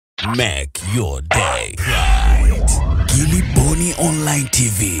Make your day right. Giliboni Online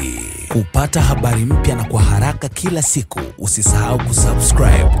TV. Kupata habari mpya na kwa haraka kila siku, usisahau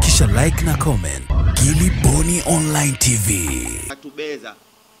kusubscribe kisha like na comment. Giliboni Online TV. Atubeza.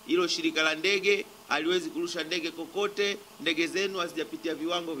 Hilo shirika la ndege haliwezi kurusha ndege kokote, ndege zenu hazijapitia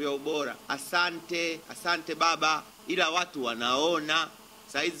viwango vya ubora. Asante baba, ila watu wanaona.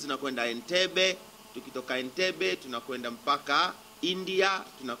 Sasa hizi tunakwenda Entebbe, tukitoka Entebbe tunakwenda mpaka India,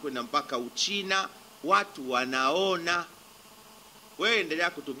 tunakwenda mpaka Uchina, watu wanaona. Wewe endelea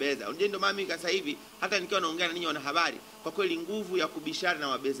kutubeza. Unajua ndio mami sasa hivi hata nikiwa naongea na ninyi wanahabari, kwa kweli nguvu ya kubishana na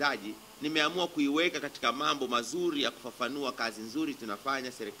wabezaji nimeamua kuiweka katika mambo mazuri ya kufafanua kazi nzuri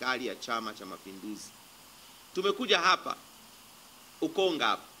tunafanya serikali ya Chama cha Mapinduzi. Tumekuja hapa Ukonga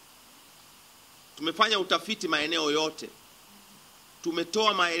hapa. Tumefanya utafiti maeneo yote.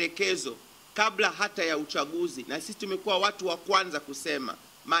 Tumetoa maelekezo kabla hata ya uchaguzi, na sisi tumekuwa watu wa kwanza kusema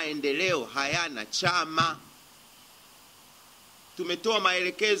maendeleo hayana chama. Tumetoa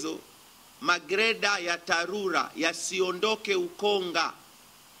maelekezo magreda ya TARURA yasiondoke Ukonga,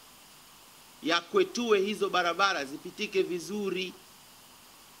 ya kwetue hizo barabara zipitike vizuri.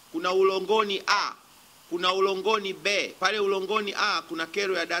 Kuna Ulongoni A, kuna Ulongoni B. Pale Ulongoni A kuna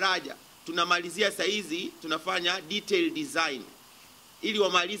kero ya daraja, tunamalizia saizi, tunafanya detail design ili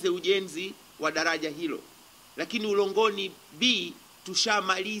wamalize ujenzi wa daraja hilo. Lakini Ulongoni B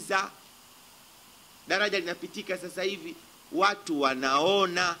tushamaliza, daraja linapitika sasa hivi, watu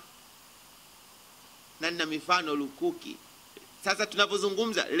wanaona, na nina mifano lukuki. Sasa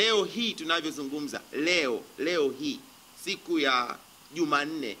tunapozungumza leo hii, tunavyozungumza leo hii siku ya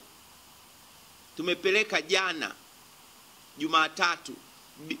Jumanne, tumepeleka jana Jumatatu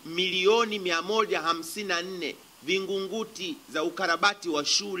milioni 154 vingunguti za ukarabati wa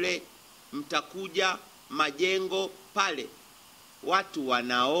shule, mtakuja majengo pale, watu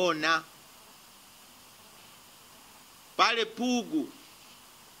wanaona. Pale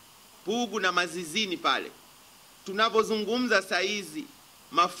Pugu na Mazizini pale tunapozungumza saizi,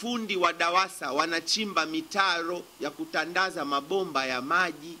 mafundi wa DAWASA wanachimba mitaro ya kutandaza mabomba ya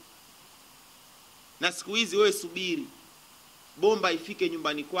maji. Na siku hizi wewe subiri bomba ifike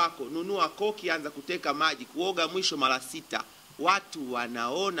nyumbani kwako, nunua koki, anza kuteka maji, kuoga mwisho mara 6. Watu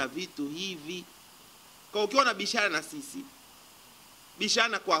wanaona vitu hivi. Kwa ukiwa na bishana na sisi,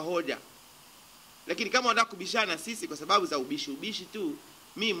 bishana kwa hoja. Lakini kama unataka kubishana sisi kwa sababu za ubishi tu,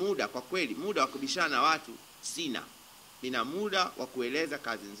 mi muda, kwa kweli muda wa kubishana na watu sina. Nina muda wa kueleza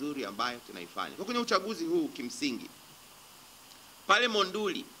kazi nzuri ambayo tunaifanya. Kwa kwenye uchaguzi huu kimsingi, pale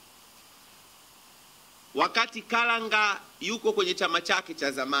Monduli, wakati Kalanga yuko kwenye chama chake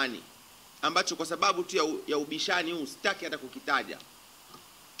cha zamani, ambacho kwa sababu tu ya ubishani huu sitaki hata kukitaja,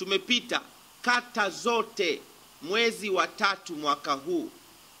 tumepita kata zote mwezi wa 3 mwaka huu.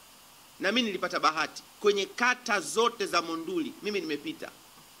 Na mimi nilipata bahati kwenye kata zote za Monduli, mimi nimepita.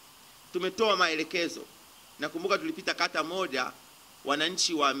 Tumetoa maelekezo. Nakumbuka tulipita kata moja,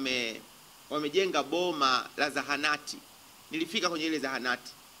 wananchi wamejenga boma la zahanati. Nilifika kwenye ile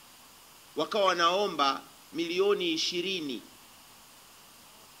zahanati, wakawa wanaomba milioni 20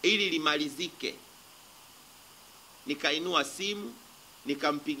 ili limalizike. Nikainua simu,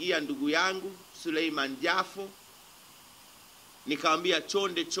 nikampigia ndugu yangu Suleiman Jafo, nikamwambia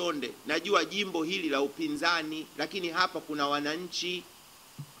chonde, najua jimbo hili la upinzani, lakini hapa kuna wananchi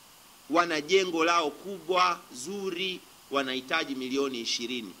wana jengo lao kubwa zuri, wanahitaji milioni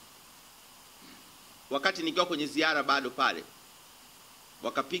 20. Wakati nikiwa kwenye ziara bado pale,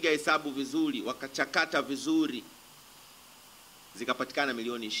 wakapiga hesabu vizuri, wakachakata vizuri, zikapatikana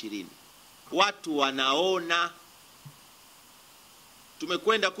milioni 20. Watu wanaona.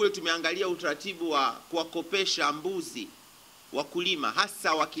 Tumekwenda kule, tumeangalia utaratibu wa kuwakopesha mbuzi wakulima,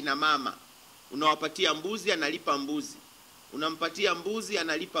 hasa wakina mama. Unawapatia mbuzi, analipa mbuzi. Unampatia mbuzi,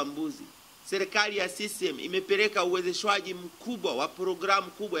 analipa mbuzi. Serikali ya CCM imepeleka uwezeshwaji mkubwa wa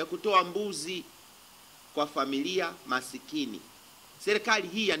programu kubwa ya kutoa mbuzi kwa familia masikini. Serikali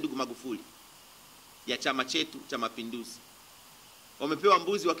hii ya ndugu Magufuli, ya chama chetu cha Mapinduzi, wamepewa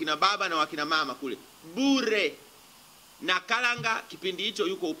mbuzi wakina baba na wakina mama kule bure. Na Kalanga kipindi hicho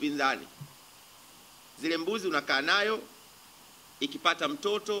yuko upinzani. Zile mbuzi unakaa nayo, ikipata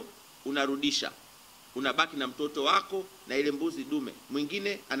mtoto unarudisha, unabaki na mtoto wako na ile mbuzi dume,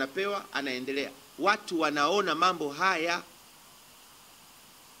 mwingine anapewa, anaendelea. Watu wanaona mambo haya.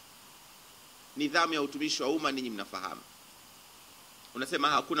 Nidhamu ya utumishi wa umma ninyi mnafahamu. Unasema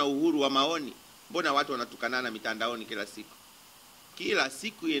hakuna uhuru wa maoni. Mbona watu wanatukanana mitandaoni kila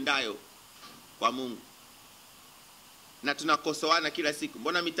siku iendayo kwa Mungu? Na tunakosoana kila siku.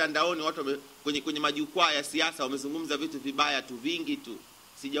 Mbona mitandaoni watu kwenye majukwaa ya siasa wamezungumza vitu vibaya tu, vingi tu.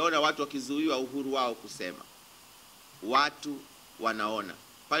 sijaona watu wakizuiwa uhuru wao kusema. Watu wanaona.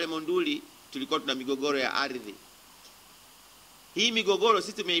 Pale Monduli tulikuwa tuna migogoro ya ardhi. Hii migogoro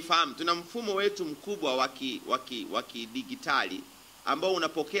sisi tumeifahamu. Tuna mfumo wetu mkubwa wa kidigitali ambao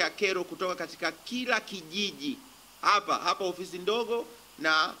unapokea kero kutoka katika kila kijiji. Hapa ofisi ndogo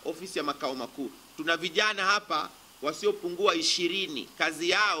na ofisi ya makao makuu. Tuna vijana hapa wasiopungua 20. Kazi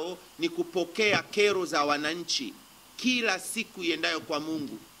yao ni kupokea kero za wananchi kila siku iendayo kwa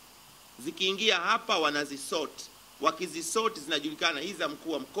Mungu. Zikiingia hapa wanazisort. Wakizisort zinajulikana, hizi za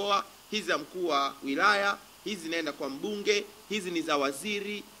mkuu wa mkoa, hizi za mkuu wa wilaya, hizi zinaenda kwa mbunge, hizi ni za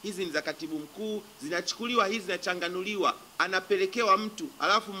waziri, hizi ni za katibu mkuu, zinachukuliwa hizi zinachanganuliwa, anapelekewa mtu,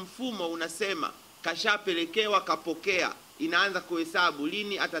 alafu mfumo unasema kashapelekewa, kapokea, inaanza kuhesabu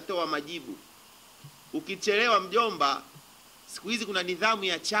lini atatoa majibu. Ukichelewa mjomba, siku hizi kuna nidhamu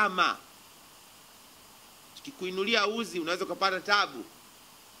ya chama. Tukikuinulia uzi unaweza kupata tabu.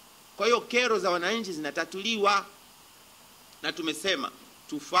 Kwa hiyo kero za wananchi zinatatuliwa, na tumesema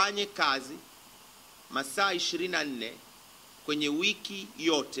tufanye kazi masaa 24 kwenye wiki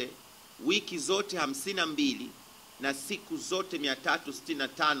yote, wiki zote 52 na siku zote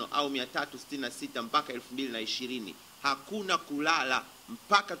 365 au 366 mpaka 2020. Hakuna kulala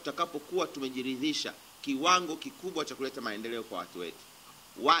mpaka tutakapokuwa tumejiridhisha kiwango kikubwa cha kuleta maendeleo kwa watu wetu.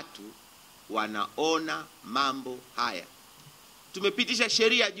 Watu wanaona mambo haya. Tumepitisha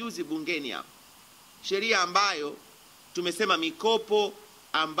sheria juzi bungeni hapa. Sheria ambayo tumesema mikopo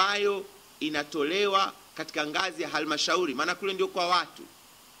ambayo inatolewa katika ngazi ya halmashauri, maana kule ndio kwa watu,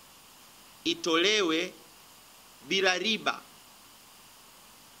 itolewe bila riba.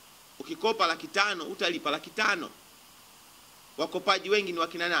 Ukikopa 500 utalipa 500. Wakopaji wengi ni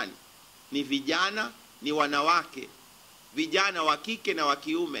wakina nani? Ni vijana, ni wanawake, vijana wa kike na wa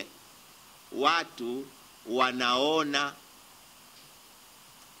kiume. Watu wanaona.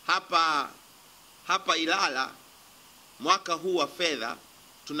 Hapa Ilala mwaka huu wa fedha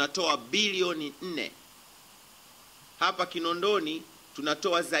tunatoa bilioni 4. Hapa Kinondoni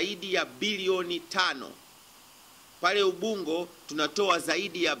tunatoa zaidi ya bilioni 5. Pale Ubungo tunatoa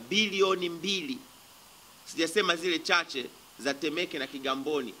zaidi ya bilioni 2. Sijasema zile chache za Temeke na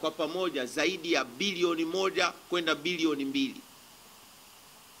Kigamboni, kwa pamoja zaidi ya bilioni 1 kwenda bilioni 2.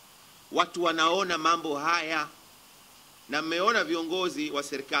 Watu wanaona mambo haya, na mmeona viongozi wa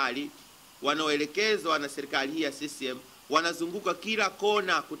serikali wanaoelekezwa na serikali hii ya CCM wanazunguka kila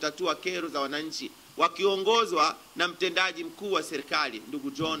kona kutatua kero za wananchi, wakiongozwa na mtendaji mkuu wa serikali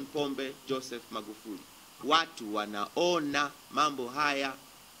ndugu John Pombe Joseph Magufuli. Watu wanaona mambo haya.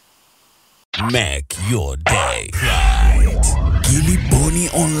 Make your day right. Giliboni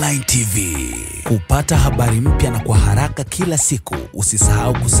Online TV. Kupata habari mpya na kwa haraka kila siku,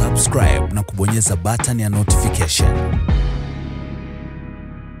 usisahau kusubscribe na kubonyeza button ya notification.